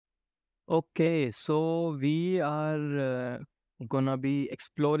Okay, so we are gonna be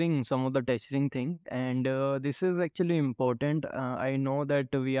exploring some of the texturing thing, and this is actually important. I know that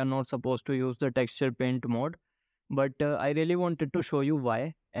we are not supposed to use the texture paint mode, but I really wanted to show you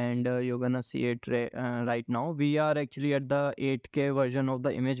why, and you're gonna see it right now. We are actually at the 8K version of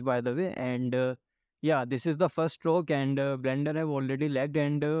the image, by the way, and yeah, this is the first stroke, and Blender have already lagged,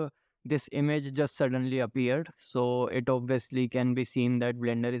 and this image just suddenly appeared, so it obviously can be seen that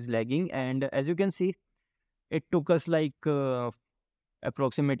Blender is lagging. And as you can see, it took us like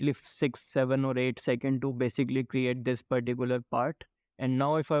approximately 6, 7, or 8 seconds to basically create this particular part. And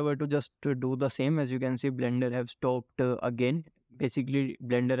now if I were to just do the same, as you can see, Blender have stopped again. Basically,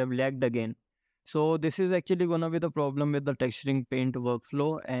 Blender have lagged again. So this is actually gonna be the problem with the texturing paint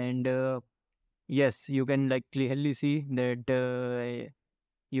workflow. And yes, you can like clearly see that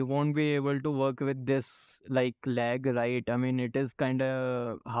you won't be able to work with this like lag, right? I mean, it is kind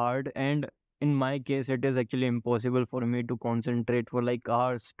of hard, and in my case it is actually impossible for me to concentrate for like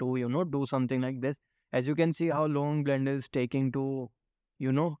hours to do something like this. As you can see how long Blender is taking to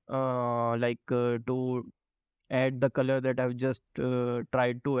to add the color that I've just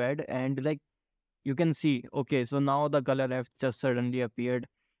tried to add. And like you can see, okay, so now the color have just suddenly appeared.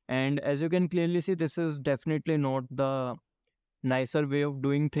 And as you can clearly see, this is definitely not the nicer way of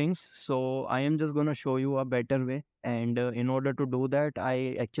doing things. So I am just going to show you a better way. And in order to do that,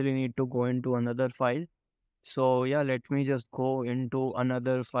 I actually need to go into another file. So yeah, let me just go into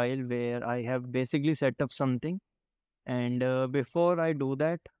another file where I have basically set up something. And before I do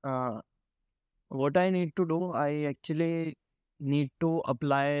that, what I need to do, I actually need to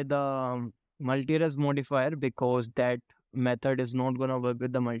apply the multi-res modifier, because that method is not going to work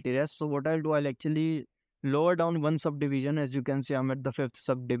with the multi-res. So what I'll do, I'll actually lower down one subdivision. As you can see, I'm at the fifth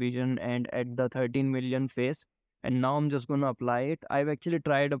subdivision and at the 13 million face. And now I'm just going to apply it. I've actually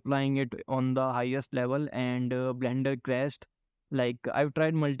tried applying it on the highest level, and Blender crashed. Like I've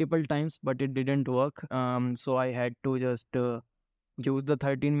tried multiple times, but it didn't work. So I had to just use the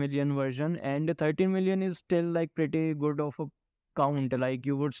 13 million version. And the 13 million is still like pretty good of a count. Like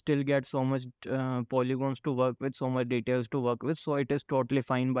you would still get so much polygons to work with, so much details to work with, so it is totally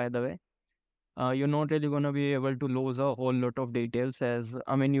fine, by the way. You're not really going to be able to lose a whole lot of details. As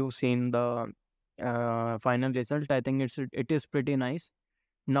I mean, you've seen the final result. I think it is pretty nice.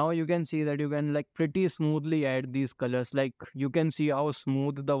 Now you can see that you can like pretty smoothly add these colors. Like you can see how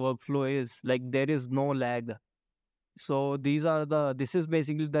smooth the workflow is. Like there is no lag. So this is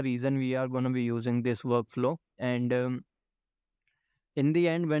basically the reason we are going to be using this workflow. And in the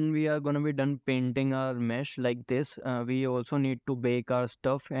end, when we are going to be done painting our mesh like this, we also need to bake our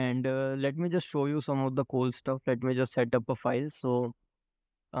stuff. And let me just show you some of the cool stuff. Let me just set up a file. So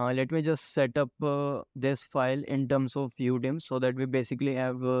let me just set up this file in terms of UDIM, so that we basically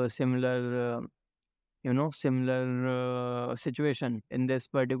have similar situation in this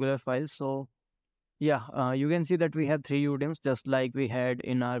particular file. So yeah, you can see that we have three UDIMs just like we had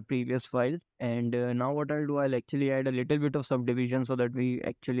in our previous file. And now what I'll do, I'll actually add a little bit of subdivision so that we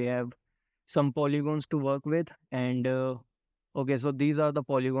actually have some polygons to work with. And okay, so these are the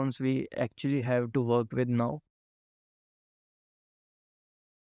polygons we actually have to work with now.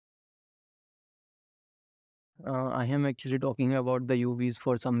 I am actually talking about the UVs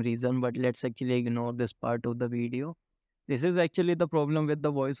for some reason, but let's actually ignore this part of the video. This is actually the problem with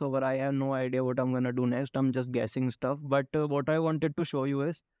the voiceover. I have no idea what I'm gonna do next. I'm just guessing stuff. But what I wanted to show you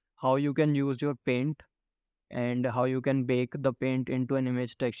is how you can use your paint and how you can bake the paint into an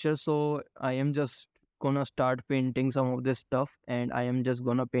image texture. So I am just gonna start painting some of this stuff, and I am just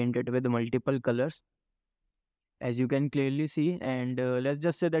gonna paint it with multiple colors, as you can clearly see. And let's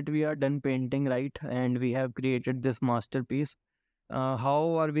just say that we are done painting, right? And we have created this masterpiece.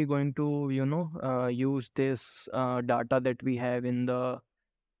 How are we going to use this data that we have in the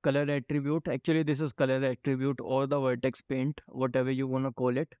color attribute? Actually, this is color attribute or the vertex paint, whatever you want to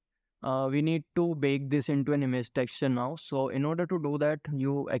call it. We need to bake this into an image texture now. So in order to do that,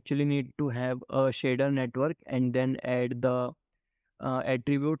 you actually need to have a shader network and then add the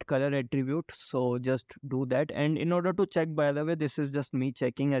attribute, color attribute. So just do that. And in order to check, by the way, this is just me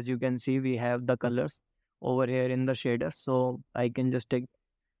checking. As you can see, we have the colors over here in the shader. So I can just take,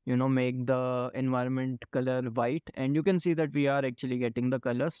 make the environment color white, and you can see that we are actually getting the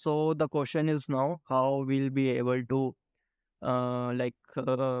colors. So the question is now how we'll be able to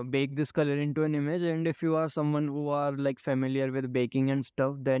bake this color into an image. And if you are someone who are like familiar with baking and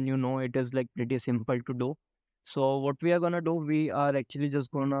stuff, then it is like pretty simple to do. So what we are gonna do, we are actually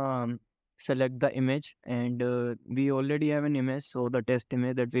just gonna select the image. And we already have an image, so the test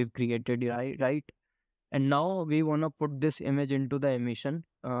image that we've created, right? And now we want to put this image into the emission,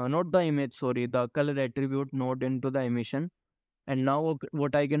 not the image, sorry, the color attribute node into the emission. And now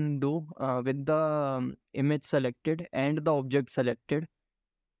what I can do with the image selected and the object selected.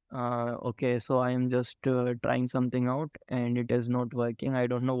 Okay, so I am just trying something out and it is not working. I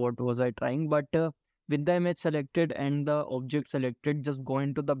don't know what was I trying, but with the image selected and the object selected, just go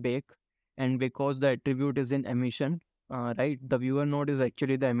into the bake. And because the attribute is in emission, right, the viewer node is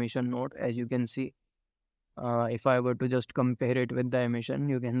actually the emission node, as you can see. If I were to just compare it with the emission,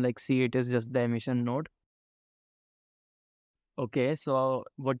 you can like see it is just the emission node. Okay, so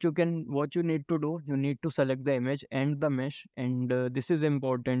what you need to do, you need to select the image and the mesh, and this is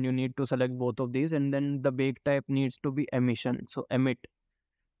important. You need to select both of these, and then the bake type needs to be emission. So emit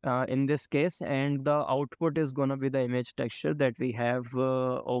in this case, and the output is gonna be the image texture that we have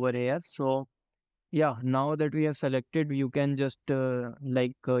over here. So yeah, now that we have selected, you can just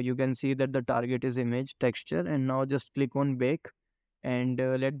you can see that the target is image texture, and now just click on bake and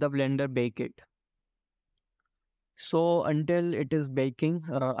let the blender bake it. So until it is baking,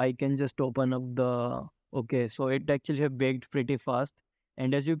 I can just open up the, okay, so it actually have baked pretty fast.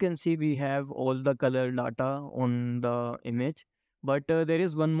 And as you can see, we have all the color data on the image. But there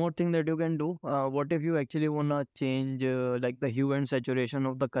is one more thing that you can do. What if you actually want to change like the hue and saturation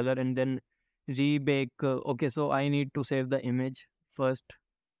of the color and then rebake? Okay, so I need to save the image first.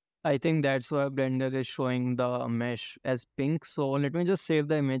 I think that's why Blender is showing the mesh as pink. So let me just save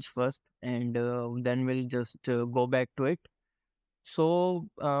the image first and then we'll just go back to it. So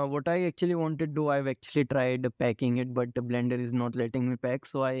what I actually wanted to do, I've actually tried packing it, but the Blender is not letting me pack.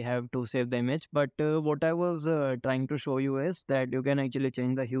 So I have to save the image. But what I was trying to show you is that you can actually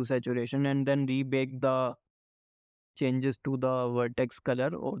change the hue saturation and then rebake the changes to the vertex color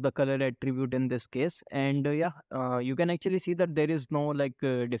or the color attribute in this case. And you can actually see that there is no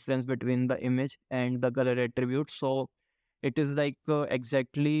difference between the image and the color attribute. So it is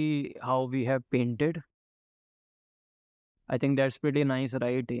exactly how we have painted. I think that's pretty nice,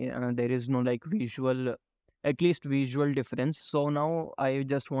 right? There is no like visual, at least visual difference. So now I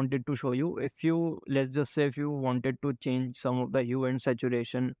just wanted to show you, if you, let's just say if you wanted to change some of the hue and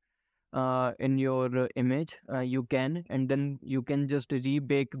saturation in your image, you can, and then you can just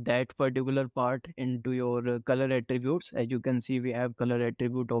rebake that particular part into your color attributes. As you can see, we have color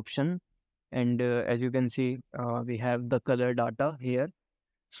attribute option, and as you can see, we have the color data here.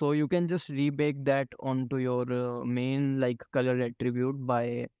 So you can just rebake that onto your main like color attribute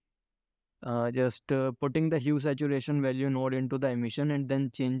by just putting the hue saturation value node into the emission and then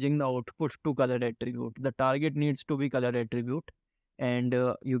changing the output to color attribute. The target needs to be color attribute, and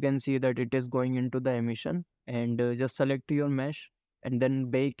you can see that it is going into the emission, and just select your mesh and then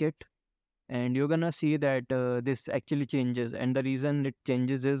bake it, and you're gonna see that this actually changes. And the reason it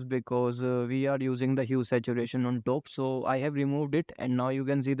changes is because we are using the hue saturation on top. So I have removed it, and now you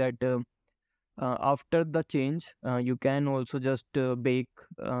can see that after the change, you can also just bake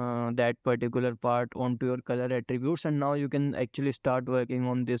that particular part onto your color attributes, and now you can actually start working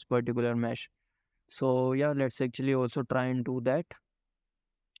on this particular mesh. So yeah, let's actually also try and do that.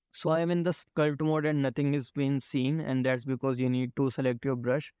 So I am in the sculpt mode and nothing is being seen, and that's because you need to select your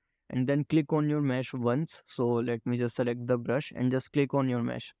brush and then click on your mesh once. So let me just select the brush and just click on your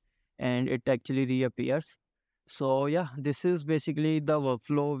mesh, and it actually reappears. So yeah, this is basically the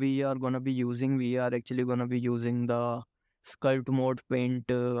workflow we are gonna be using. We are actually gonna be using the sculpt mode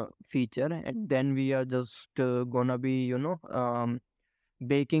paint feature, and then we are just gonna be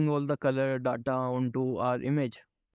baking all the color data onto our image.